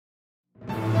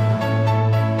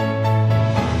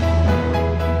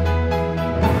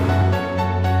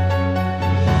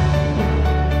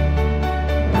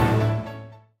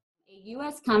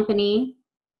company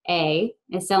A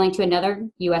is selling to another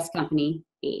U.S. company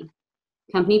B.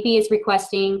 Company B is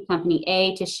requesting company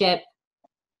A to ship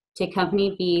to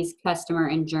company B's customer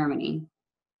in Germany.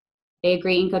 They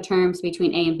agree Incoterms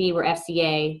between A and B were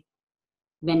FCA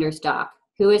vendor stock.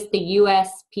 Who is the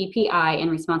USPPI and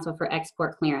responsible for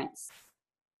export clearance?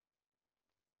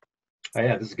 Oh,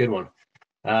 yeah, this is a good one.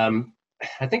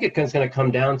 I think it's going to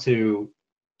come down to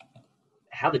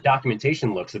how the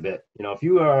documentation looks a bit. You know,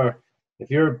 if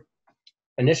your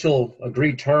initial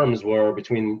agreed terms were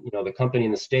between, you know, the company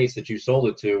in the States that you sold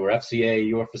it to, or FCA,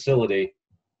 your facility,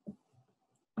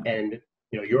 and,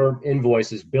 you know, your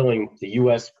invoice is billing the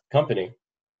U.S. company,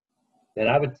 then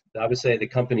I would say the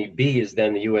company B is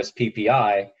then the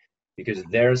USPPI, because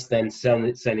they're then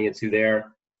sending it to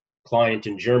their client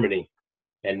in Germany,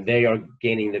 and they are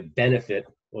gaining the benefit,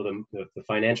 or the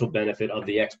financial benefit of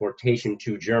the exportation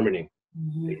to Germany.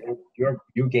 Mm-hmm.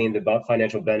 You gain the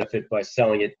financial benefit by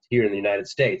selling it here in the United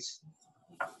States.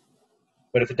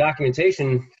 But if the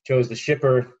documentation shows the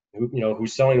shipper,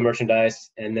 who's selling the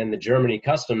merchandise, and then the Germany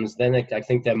customs, then I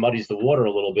think that muddies the water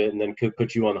a little bit, and then could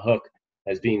put you on the hook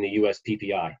as being the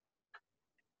USPPI.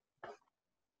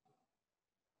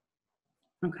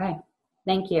 Okay,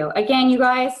 thank you. Again, you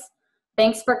guys,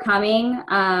 thanks for coming.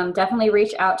 Definitely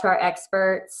reach out to our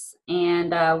experts,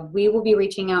 and we will be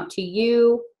reaching out to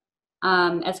you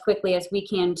as quickly as we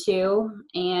can too.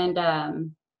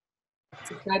 And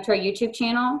subscribe to our YouTube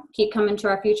channel. Keep coming to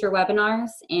our future webinars.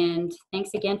 And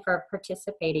thanks again for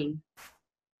participating.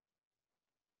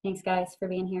 Thanks, guys, for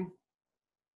being here.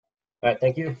 All right,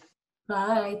 thank you.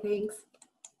 Bye, thanks.